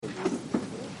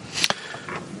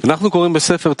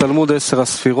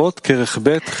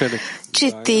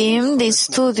Citim din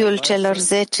studiul celor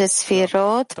 10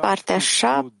 Sefirot, partea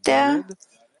 7,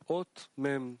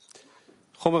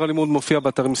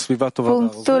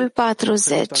 punctul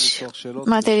 40.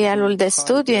 Materialul de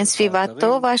studiu în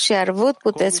Sfivatova și Arvut.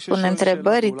 Puteți pune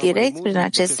întrebări direct prin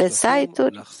aceste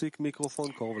site-uri.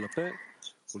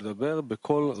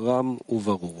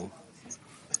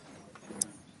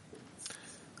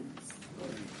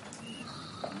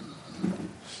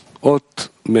 אות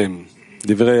מם,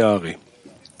 דברי הארי.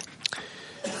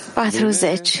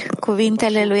 40.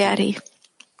 Cuvintele lui Ari.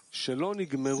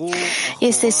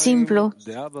 Este simplu.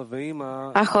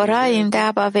 Ahoraim de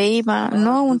Abba Veima nu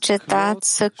au încetat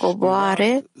să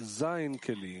coboare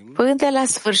până la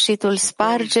sfârșitul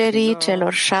spargerii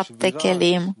celor 7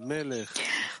 chelim.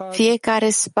 Fiecare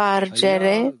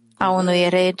spargere a unui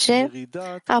rege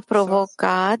a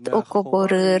provocat o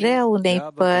coborâre a unei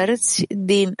părți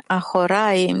din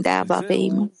Ahoraim de Abba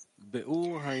Veima.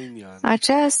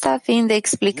 Aceasta fiind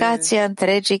explicația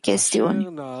întregii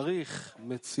chestiuni.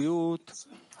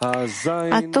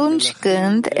 Atunci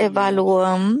când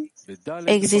evaluăm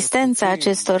existența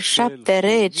acestor 7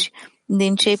 regi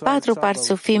din cei 4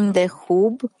 parțufim de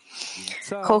Hub,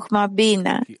 Chochma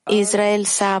Bina, Israel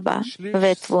Saba,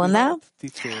 Vetvuna,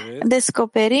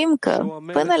 descoperim că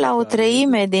până la o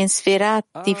treime din Sfirat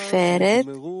Tiferet,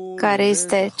 care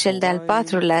este cel de-al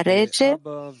 4-lea rege,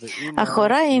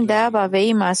 Ahoraim de Abba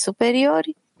Veima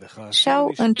superiori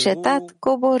și-au încetat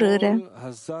coborârea.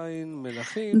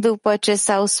 După ce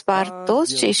s-au spart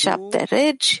toți cei 7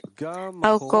 regi,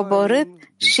 au coborât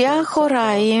și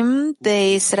Ahoraim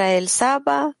de Israel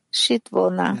Saba și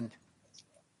Tvona.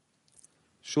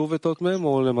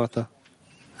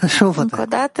 Încă o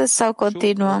dată sau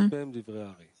continuăm?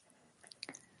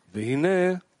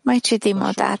 Mai citim o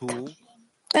dată.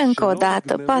 Încă o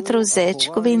dată, 40,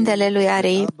 cuvintele lui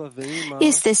Ari.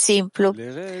 Este simplu.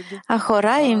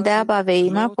 Ahoraim de Abba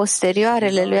Veima,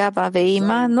 posterioarele lui Abba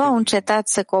Veima, nu au încetat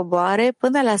să coboare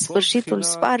până la sfârșitul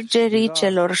spargerii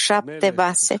celor 7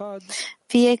 vase.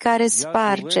 Fiecare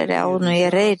spargere a unui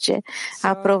rege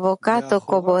a provocat o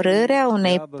coborâre a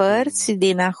unei părți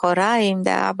din Ahoraim de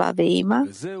Abba Veima,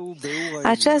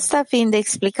 aceasta fiind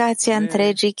explicația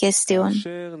întregii chestiuni.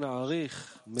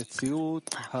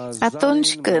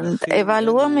 Atunci când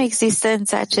evaluăm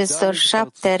existența acestor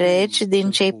 7 regi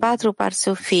din cei 4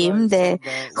 parsufim de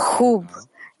Hub,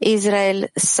 Israel,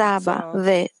 Saba,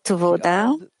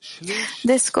 Vetvoda,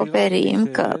 descoperim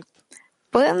că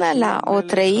până la o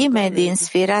treime din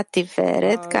Sfirat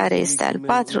Tiferet, care este al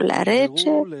 4-lea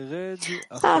rege,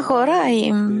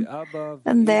 Ahoraim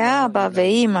de Abba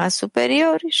Veima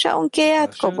superiori și-au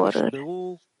încheiat coborârea.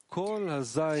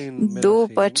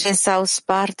 După ce s-au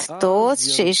spart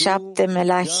toți cei 7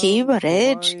 melahim,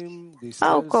 regi,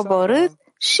 au coborât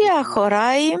și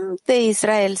Ahoraim de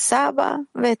Israel Saba,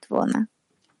 Vetvona.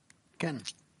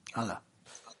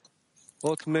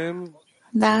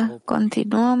 Da,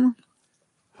 continuăm.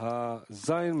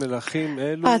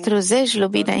 40,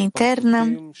 lumina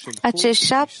internă. Acești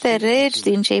 7 regi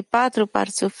din cei 4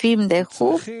 parțufim de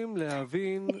Hub,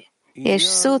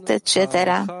 Eșsut, etc.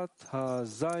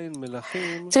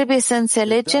 Trebuie să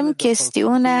înțelegem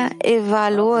chestiunea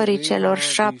evaluării celor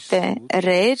 7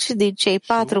 regi din cei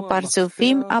 4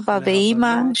 parțufim, Abba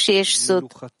Veima și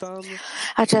Eșsut.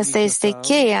 Aceasta este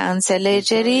cheia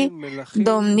înțelegerii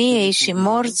domniei și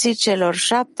morții celor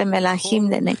 7 melahim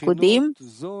de Necudim,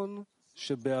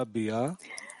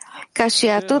 ca și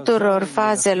a tuturor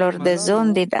fazelor de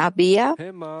zon din Abia,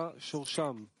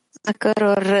 a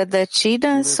căror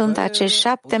rădăcină sunt acești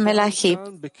 7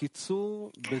 melahim.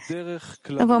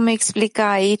 Vom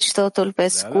explica aici totul pe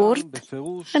scurt,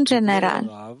 în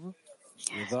general.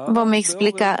 Vom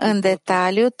explica în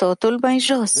detaliu totul mai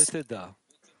jos,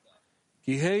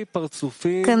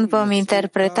 când vom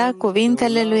interpreta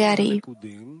cuvintele lui Ari.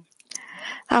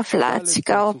 Aflați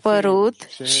că au apărut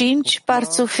 5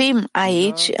 parțufim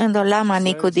aici, în Olama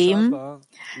Nicudim,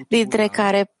 dintre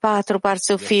care 4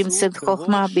 parțufim sunt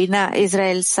Chochma, Bina,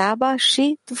 Israel, Saba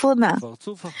și Tvona.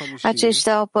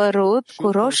 Aceștia au apărut cu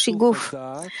roș și guf.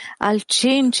 Al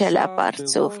 5-lea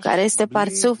parțuf, care este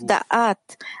parțuf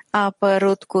Da'at, a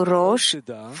apărut cu roș,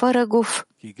 fără guf.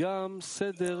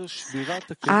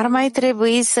 Ar mai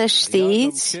trebui să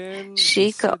știți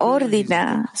și că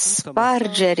ordinea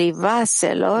spargerii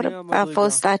vaselor a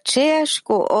fost aceeași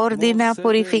cu ordinea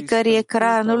purificării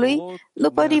ecranului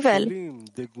după nivel.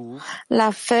 La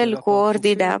fel cu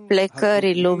ordinea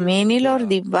plecării luminilor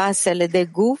din vasele de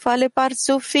guf ale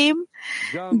parțufim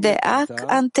de ac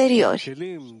anteriori.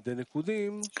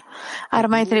 Ar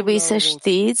mai trebui să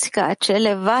știți că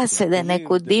acele vase de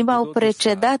necudim au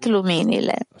precedat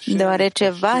luminile, deoarece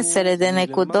vasele de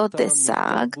necudot de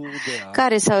sag,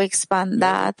 care s-au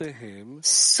expandat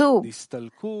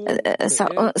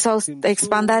s-au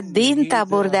expandat din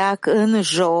tabur de ac în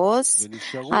jos,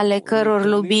 ale căror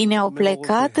lumini au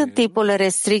plecat în timpul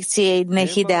restricției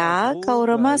nehideac, au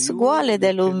rămas goale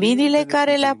de luminile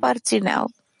care le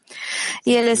aparțineau.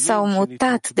 Ele s-au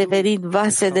mutat devenind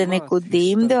vase de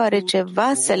necudim, deoarece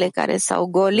vasele care s-au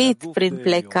golit prin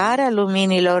plecarea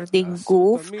luminilor din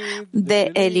guf de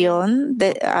Elion,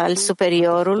 al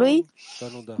superiorului,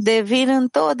 devin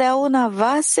întotdeauna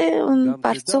vase în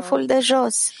parțuful de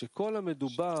jos.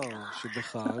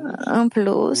 În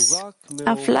plus,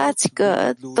 aflați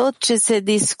că tot ce se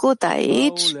discută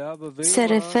aici se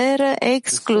referă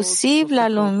exclusiv la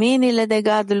luminile de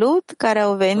Gadlut care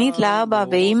au venit la Abba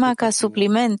Veima ca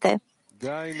suplimente.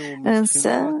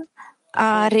 Însă,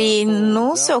 Ari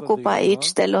nu se ocupă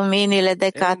aici de luminile de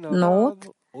Katnut,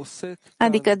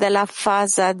 adică de la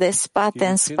faza de spate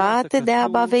în spate de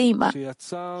Abba Veima.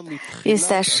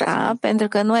 Este așa pentru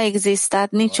că nu a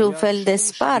existat niciun fel de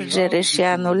spargere și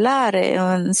anulare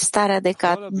în starea de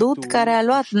Katnut care a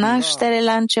luat naștere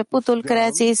la începutul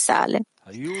creației sale.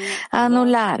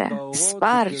 Anularea,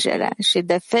 spargerea și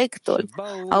defectul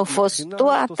au fost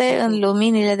toate în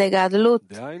luminile de Gadlut,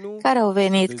 care au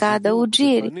venit ca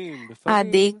adăugiri,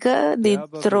 adică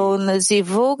dintr-un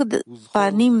zivug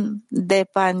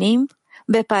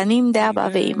bepanim de Abba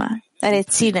Veima.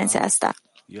 Rețineți asta.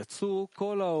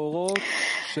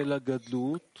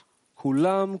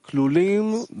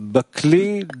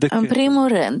 În primul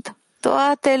rând,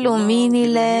 toate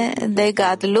luminile de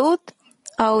Gadlut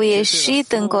au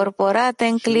ieșit încorporate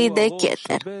în cli de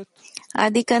Keter,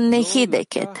 adică în nehi de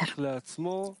Keter.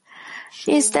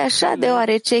 Este așa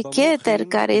deoarece Keter,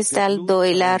 care este al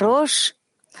doilea roș,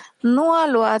 nu a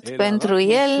luat pentru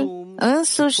el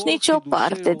însuși nicio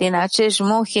parte din acești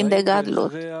mohin de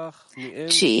Gadlut,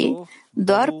 ci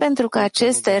doar pentru că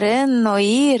aceste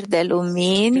reînnoiri de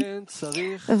lumini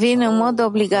vin în mod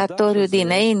obligatoriu din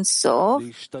Ein Sof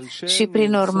și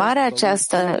prin urmare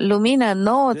această lumină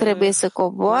nouă trebuie să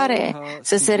coboare,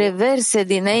 să se reverse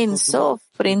din Ein Sof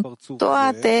prin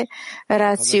toate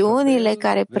rațiunile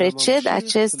care preced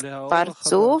acest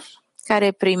parțuf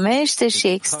care primește și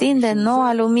extinde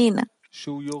noua lumină.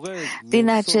 Din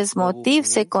acest motiv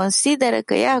se consideră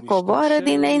că ea coboară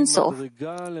din Ein Sof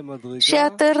și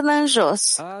atârnă în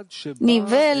jos,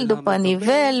 nivel după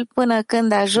nivel, până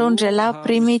când ajunge la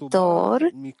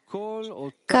primitor,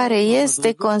 care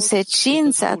este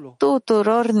consecința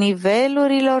tuturor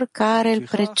nivelurilor care îl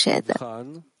precedă.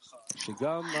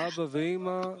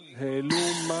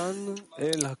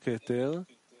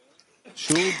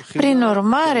 Prin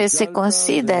urmare, se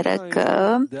consideră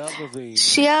că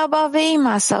și Abba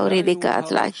Veima s-au ridicat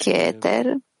la Keter,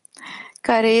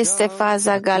 care este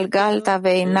faza Galgalta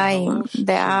Veinaim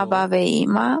de Abba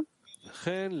Veima,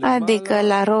 adică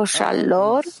la roș al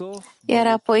lor, iar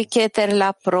apoi Keter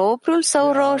la propriul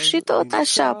său roș și tot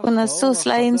așa până sus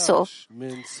la Ein Sof.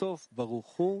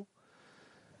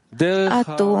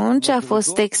 Atunci a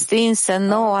fost extinsă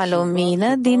noua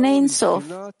lumină din Ein Sof,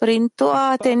 prin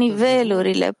toate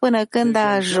nivelurile, până când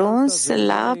a ajuns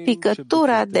la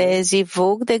picătura de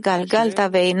zivug de Galgalta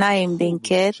Veinaim din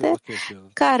Keter,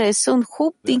 care sunt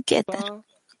hub din Keter.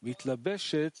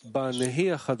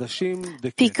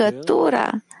 Picătura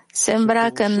se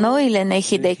îmbracă în noile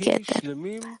nehi de Keter,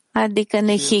 adică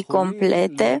nehi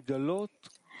complete,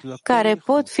 care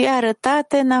pot fi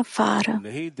arătate în afară.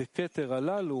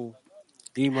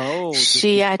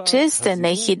 Și aceste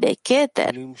nehi de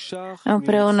Keter,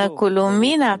 împreună cu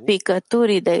lumina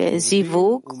picăturii de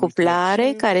zivug,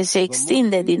 cuplare, care se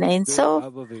extinde din Ein Sof,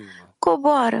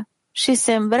 coboară și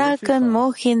se îmbracă în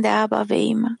mohin de Abba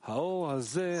Veima.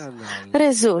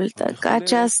 Rezultă că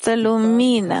această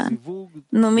lumină,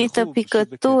 numită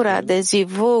picătura de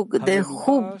zivug de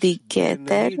hub din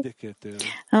Keter,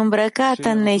 îmbrăcată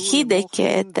în nehi de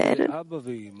Keter,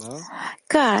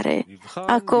 care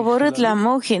a coborât la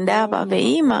mohin de Abba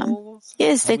Veima,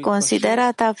 este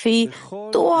considerată a fi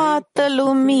toată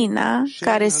lumina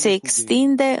care se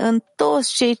extinde în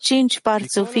toți cei 5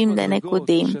 parțufim de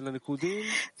necudim,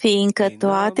 fiindcă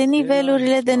toate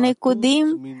nivelurile de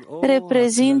necudim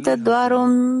reprezintă doar o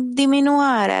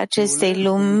diminuare a acestei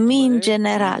lumini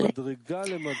generale.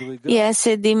 Ea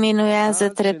se diminuează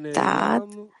treptat,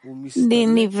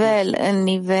 din nivel în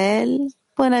nivel,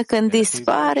 până când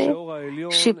dispare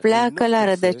și pleacă la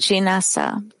rădăcina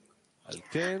sa.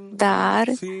 Dar,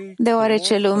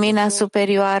 deoarece lumina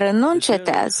superioară nu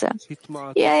încetează,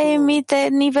 ea emite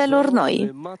niveluri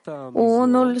noi,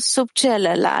 unul sub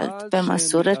celălalt, pe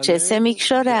măsură ce se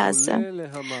micșorează,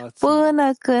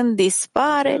 până când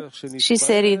dispare și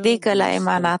se ridică la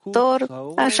emanator,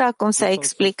 așa cum s-a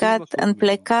explicat în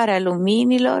plecarea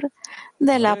luminilor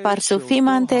de la parsufim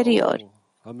anteriori.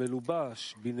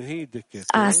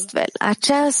 Astfel,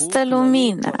 această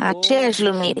lumină, aceeași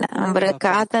lumină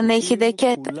îmbrăcată în Nehi de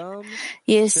Keter,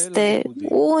 este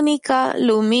unica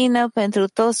lumină pentru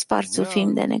toți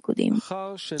parsufim de Nekudim.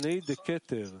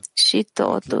 Și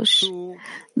totuși,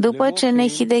 după ce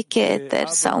Nehi de Keter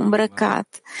s-au îmbrăcat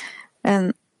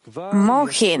în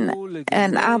Mohin,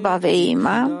 în Abba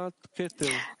Veima,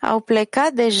 au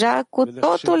plecat deja cu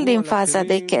totul din faza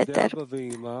de Keter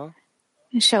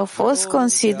și au fost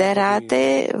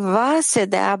considerate vase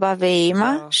de Abba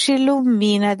Veima și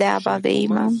lumină de Abba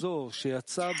Veima.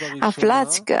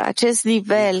 Aflați că acest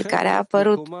nivel care a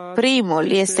apărut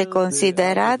primul este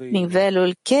considerat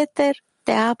nivelul Keter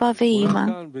de Abba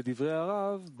Veima.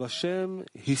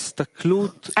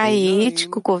 Aici,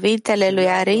 cu cuvintele lui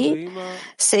Ari,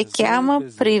 se cheamă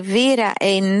privirea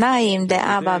Einaim de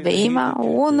Abba Veima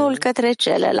unul către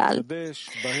celălalt.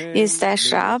 Este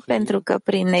așa pentru că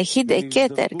prin Nehi de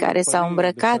Keter, care s-au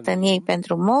îmbrăcat în ei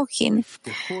pentru Mohin,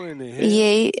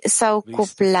 ei s-au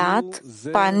cuplat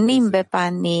panim be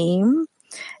panim,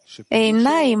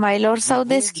 Einaim ai lor s-au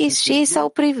deschis și ei s-au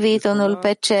privit unul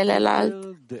pe celălalt,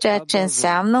 ceea ce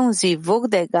înseamnă un zivug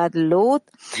de gadlut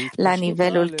la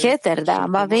nivelul Keter de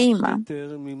Abba Veima.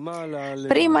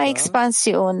 Prima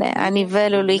expansiune a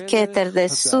nivelului Keter de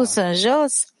sus în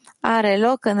jos are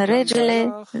loc în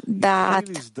regele Daat.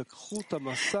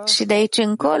 Și de aici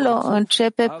încolo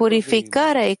începe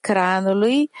purificarea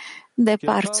ecranului de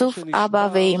parțuf Abba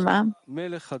Veima.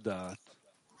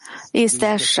 Este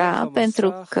așa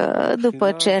pentru că,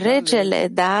 după ce regele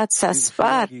Daat s-a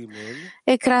spart,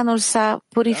 ecranul s-a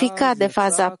purificat de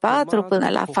faza 4 până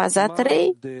la faza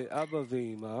 3,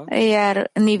 iar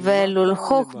nivelul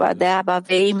Hochba de Abba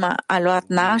Veima a luat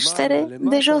naștere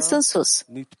de jos în sus.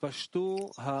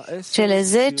 Cele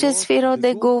 10 sfirot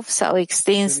de guf s-au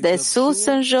extins de sus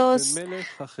în jos,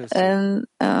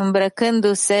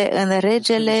 îmbrăcându-se în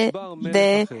regele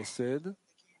de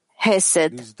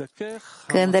Hesed.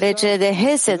 Când regele de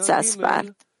Hesed s-a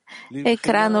spart,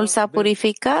 ecranul s-a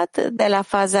purificat de la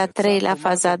faza 3 la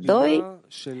faza 2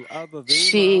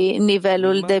 și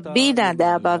nivelul de Bina de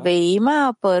Abba Veima a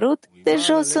apărut de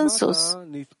jos în sus.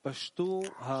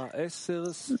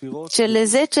 Cele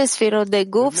 10 sfirot de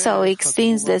guf s-au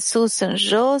extins de sus în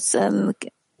jos în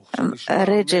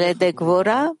regele de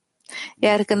Gvora,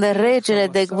 iar când regele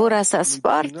de Gvora s-a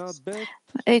spart,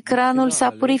 ecranul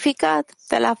s-a purificat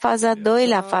de la faza 2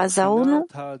 la faza 1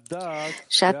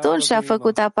 și atunci a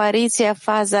făcut apariția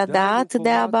faza Daat de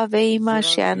Abba Veima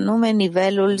și anume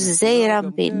nivelul Zei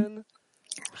Rampin.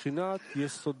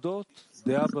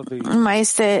 Mai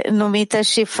este numită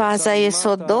și faza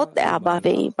Yesodot de Abba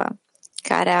Veima,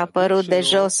 care a apărut de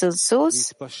jos în sus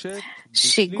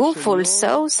și guful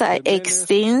său s-a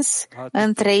extins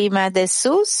în treimea de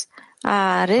sus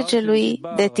a regelui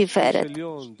de Tiferet.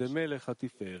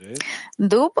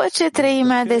 După ce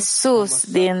treimea de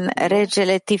sus din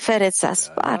regele Tiferet s-a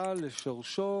spart,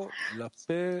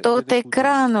 tot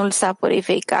ecranul s-a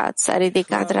purificat, s-a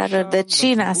ridicat la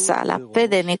rădăcina sa, la P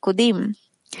de Nekudim,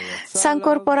 s-a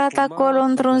încorporat acolo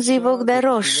într-un zivug de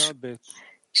roș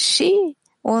și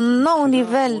un nou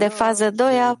nivel de fază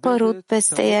 2 a apărut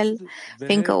peste el,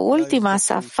 fiindcă ultima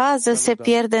sa fază se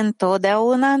pierde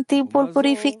întotdeauna în timpul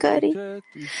purificării,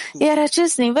 iar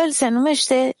acest nivel se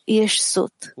numește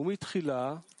Yeshut.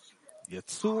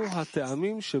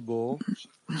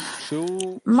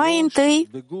 Mai întâi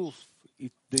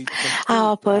au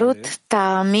apărut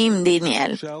ta'amim din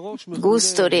el,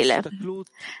 gusturile,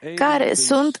 care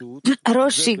sunt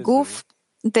roș și guf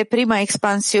de prima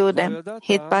expansiune,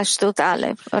 Hitpashtut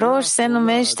Alef. Roș se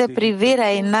numește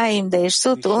privirea Einaim de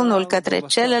Yeshut unul către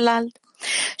celălalt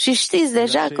și știți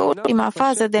deja că ultima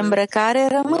fază de îmbrăcare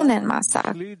rămâne în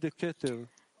masar,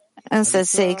 însă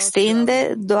se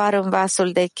extinde doar în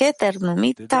vasul de Keter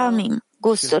numit Ta'amim,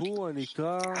 gusturi.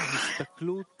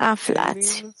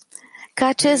 Aflați că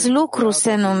acest lucru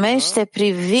se numește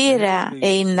privirea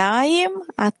Einaim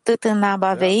atât în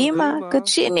Abba Veima cât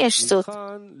și în Yeshut.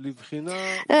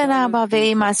 În Abba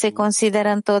Veima se consideră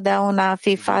întotdeauna a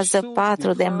fi fază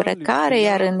 4 de îmbrăcare,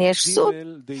 iar în Yeshut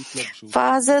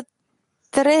fază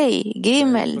 3,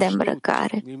 Gimel de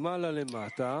îmbrăcare.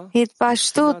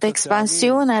 Hitpashtut,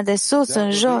 expansiunea de sus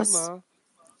în jos,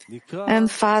 În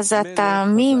faza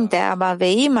Tamim de Abba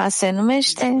Veima se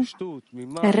numește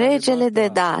regele de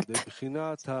dat,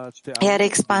 iar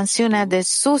expansiunea de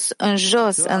sus în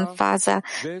jos în faza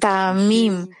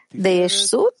Tamim de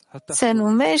Yeshut se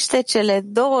numește cele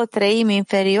 2/3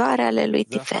 inferioare ale lui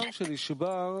Tiferet.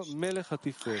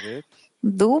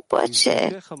 După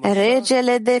ce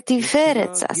regele de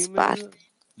Tiferet s-a spart,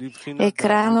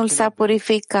 ecranul s-a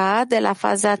purificat de la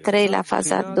faza 3 la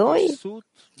faza 2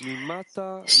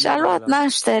 și a luat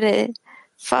naștere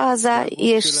faza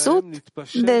Yeshut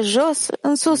de jos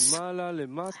în sus.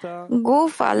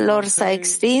 Guf al lor s-a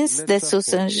extins de sus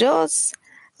în jos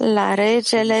la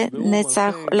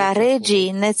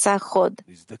regii Netzachod.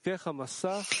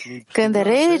 Când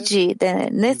regii de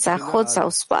Netzachod s-au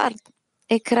spart,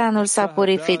 ecranul s-a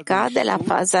purificat de la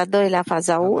faza 2 la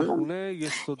faza 1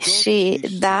 și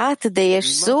dat de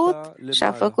Yeshut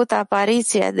și-a făcut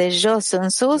apariția de jos în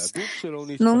sus,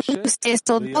 numindu-se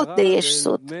Yesodot de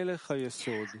Yeshut.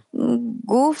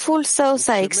 Guful său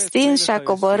s-a extins și a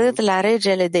coborât la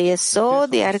regele de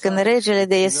Yesod, iar când regele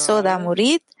de Yesod a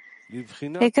murit,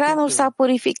 ecranul s-a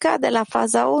purificat de la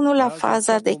faza 1 la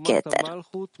faza de Keter.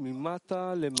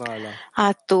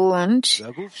 Atunci,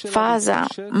 faza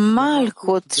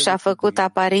Malchut și-a făcut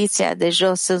apariția de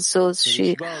jos în sus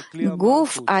și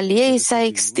guf al ei s-a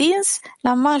extins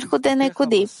la Malchut de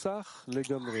Necudim.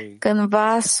 Când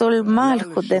vasul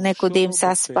Malchut de Necudim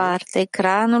s-a spart,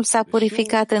 ecranul s-a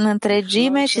purificat în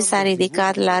întregime și s-a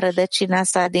ridicat la rădăcina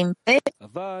sa din pești,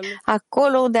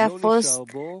 acolo unde a fost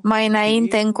mai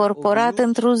înainte încorporat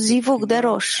într-un zivuc de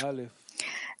roș.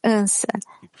 Însă,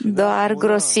 doar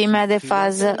grosimea de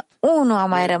fază 1 a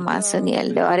mai rămas în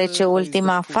el, deoarece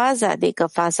ultima fază, adică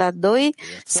faza 2,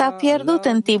 s-a pierdut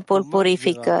în timpul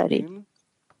purificării.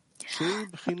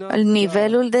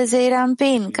 Nivelul de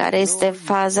Zeirampin, care este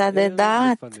faza de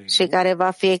dat și care va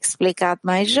fi explicat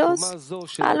mai jos,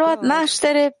 a luat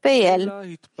naștere pe el.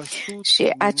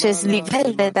 Și acest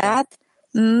nivel de dat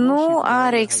nu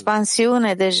are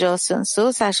expansiune de jos în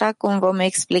sus, așa cum vom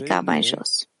explica mai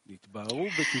jos.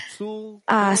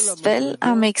 Astfel,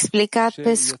 am explicat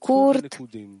pe scurt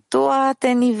toate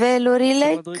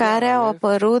nivelurile care au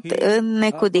apărut în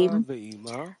Necudim.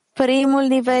 Primul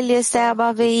nivel este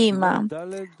Abba Veima,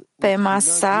 pe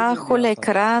masahul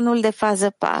ecranul de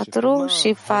fază 4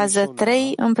 și fază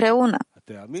 3 împreună.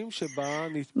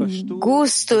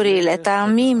 Gusturile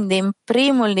Tamim din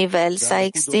primul nivel s-a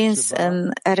extins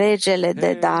în regele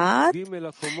de dat,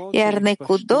 iar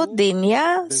Necudot din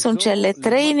ea sunt cele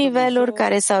 3 niveluri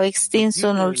care s-au extins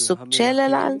unul sub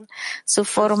celălalt, sub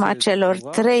forma celor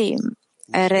 3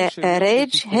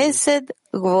 regi, Hesed,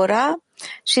 Gvora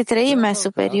și treimea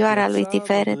superioară a lui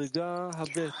Tiferet.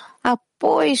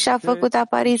 Apoi și-a făcut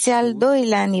apariția al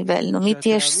 2-lea nivel, numit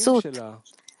Yeshut,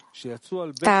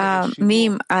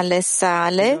 Tamim ale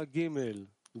sale,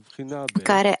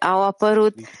 care au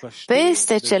apărut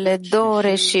peste cele 2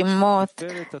 reșimot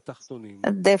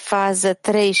de fază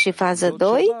 3 și fază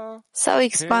 2, s-au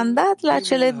expandat la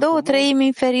cele 2/3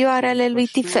 inferioare ale lui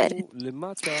Tiferet.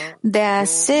 De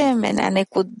asemenea,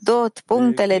 Necudot,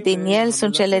 punctele din el,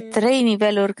 sunt cele 3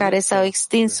 niveluri care s-au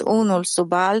extins unul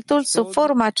sub altul, sub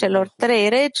forma celor 3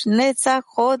 regi, Netzach,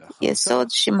 Hod, Yesod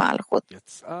și Malchut.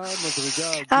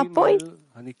 Apoi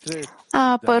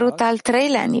a apărut al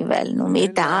 3-lea nivel,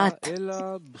 numit Dat.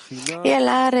 El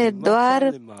are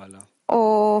doar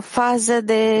o fază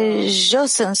de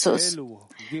jos în sus.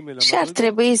 Și ar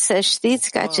trebui să știți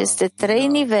că aceste 3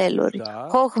 niveluri,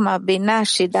 Chochma, Bina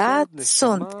și Dat,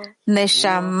 sunt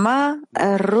Neshama,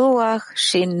 Ruach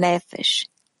și Nefesh.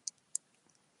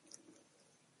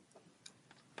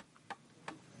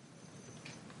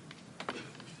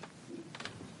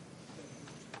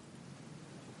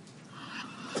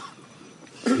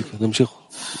 נמשיך.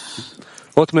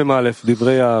 אות מ"א,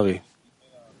 דברי הארי.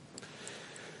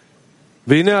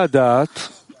 והנה הדעת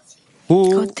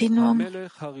הוא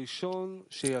המלך הראשון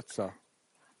שיצא.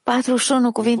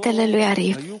 41 cuvintele lui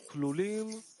Ari.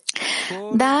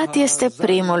 Dat este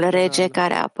primul rege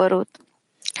care a apărut.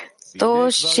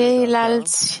 Toți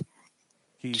ceilalți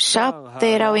 7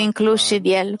 erau incluși în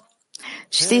el.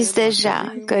 Știți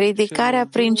deja că ridicarea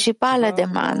principală de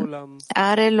man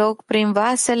are loc prin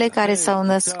vasele care s-au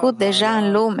născut deja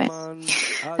în lume.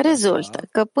 Rezultă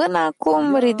că până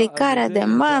acum ridicarea de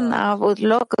man a avut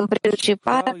loc în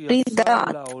principal prin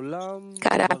Dat,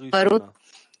 care a apărut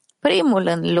primul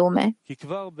în lume.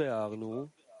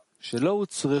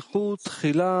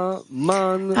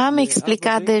 Am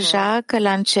explicat deja că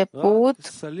la început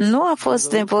nu a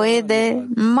fost nevoie de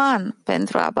man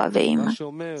pentru Abba Veima,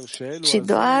 ci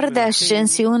doar de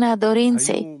ascensiunea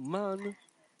dorinței,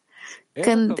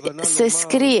 Când se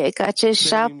scrie că acești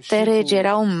 7 regi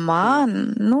erau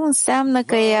man, nu înseamnă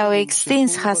că ei au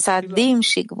extins Hasadim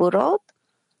și Gvurot,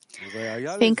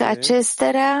 fiindcă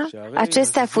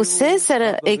acestea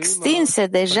fuseseră extinse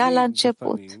deja la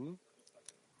început.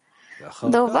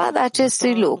 Dovada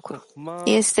acestui lucru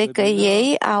este că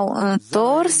ei au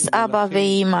întors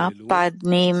Abaveima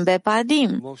Padnim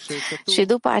Bepadim și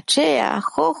după aceea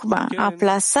Hohma a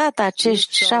plasat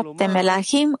acești 7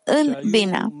 melahim în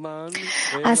Bina.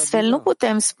 Astfel nu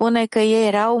putem spune că ei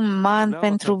erau man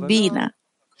pentru Bina,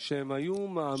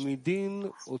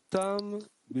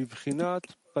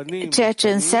 ceea ce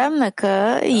înseamnă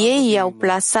că ei i-au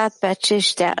plasat pe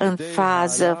aceștia în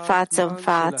față în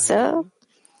față,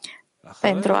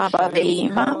 pentru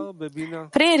Abaveima,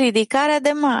 prin ridicarea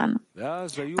de man,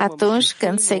 atunci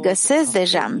când se găsesc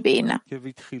deja în Bina.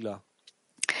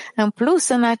 În plus,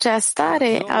 în acea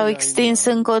stare, au extins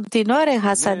în continuare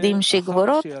Hasadim și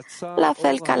Gvurot, la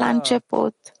fel ca la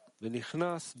început.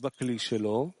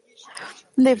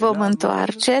 Ne vom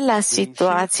întoarce la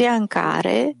situația în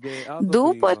care,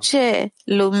 după ce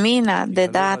lumina de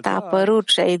dată a apărut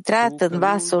și a intrat în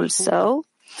vasul său,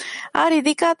 a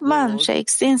ridicat man și a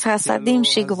extins Hasadim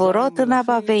și Gvurot în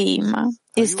Abaveima.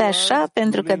 Este așa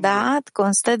pentru că Da'at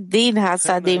constă din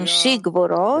Hasadim și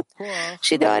Gvurot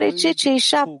și deoarece cei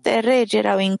 7 regi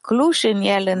erau incluși în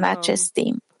el în acest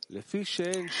timp.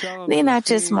 Din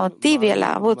acest motiv, el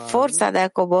a avut forța de a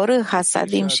coborî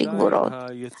Hasadim și Gvurot.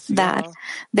 Dar,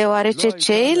 deoarece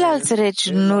ceilalți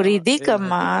regi nu ridică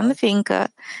man, fiindcă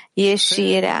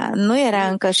ieșirea nu era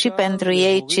încă și pentru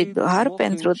ei, ci doar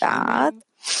pentru Da'at,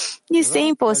 este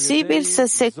imposibil să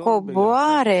se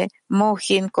coboare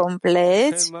mohin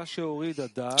compleți,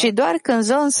 ci doar când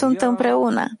zon sunt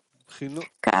împreună.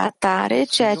 Ca atare,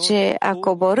 ceea ce a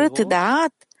coborât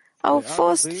Da'at au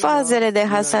fost fazele de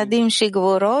Hasadim și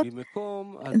Gvurot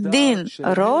din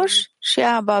Roș și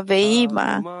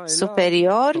Abaveima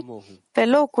superiori pe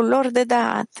locul lor de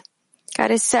Da'at,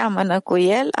 care seamănă cu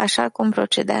el așa cum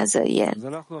procedează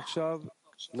el.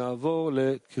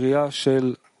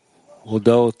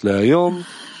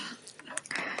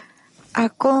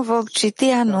 Acum vom citi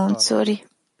anunțuri.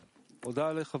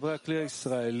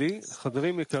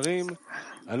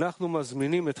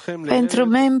 Pentru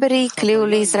membrii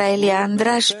cliului israelian,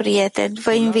 dragi prieteni,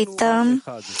 vă invităm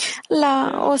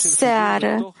la o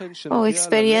seară, o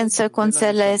experiență cu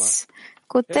înțeles,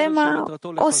 cu tema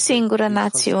O singură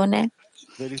națiune.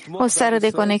 O seară de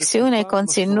conexiune,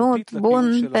 conținut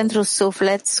bun pentru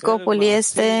suflet. Scopul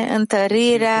este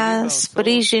întărirea,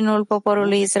 sprijinul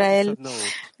poporului Israel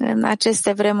în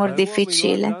aceste vremuri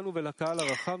dificile.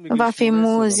 Va fi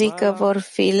muzică, vor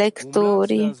fi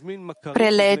lecturi,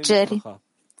 prelegeri.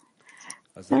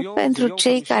 Pentru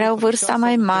cei care au vârsta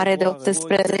mai mare de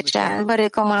 18 ani, vă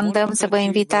recomandăm să vă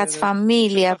invitați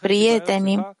familia,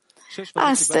 prietenii,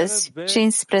 astăzi,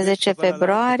 15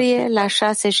 februarie, la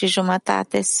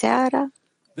 6:30 seara,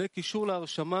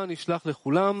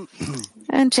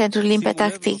 în centrul din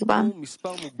Petah Tikva.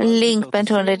 Link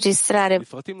pentru înregistrare.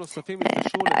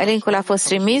 Linkul a fost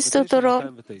trimis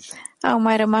tuturor. Au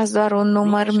mai rămas doar un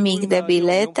număr mic de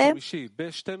bilete.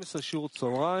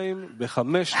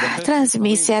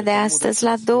 Transmisia de astăzi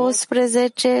la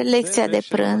 12, lecția de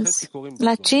prânz.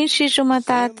 La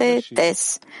 5:30,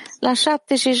 Tes. La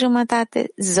 7:30,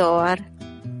 Zohar.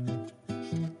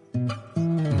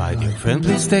 My dear friend,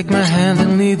 please take my hand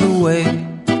and lead the way,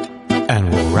 and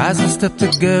we'll rise and step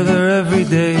together every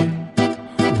day.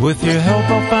 With your help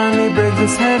I'll finally break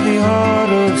this heavy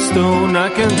heart of stone. I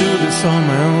can do this on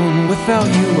my own, without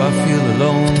you I feel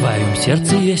alone. В твоем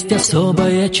сердце есть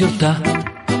особая черта,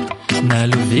 на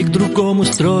любви к другому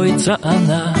строится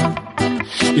она,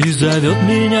 и зовет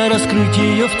меня раскрыть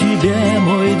ее в тебе,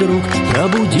 мой друг,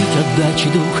 пробудить отдачи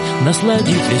дух,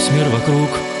 насладить весь мир вокруг.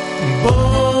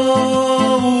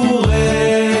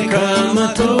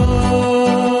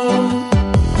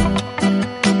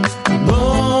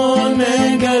 בוא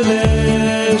נגלה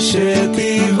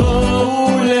שתבואו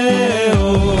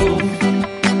לאור,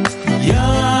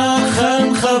 יחד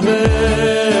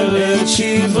נחבר את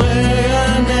שברי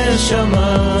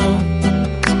הנשמה,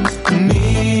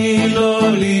 מי לא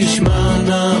לשמה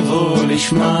נבוא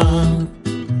לשמה.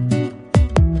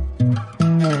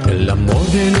 El amor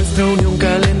de nuestra unión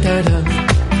calentará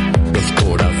los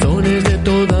corazones de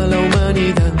toda la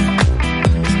humanidad,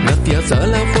 gracias a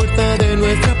la fuerza de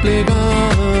nuestra plegaria.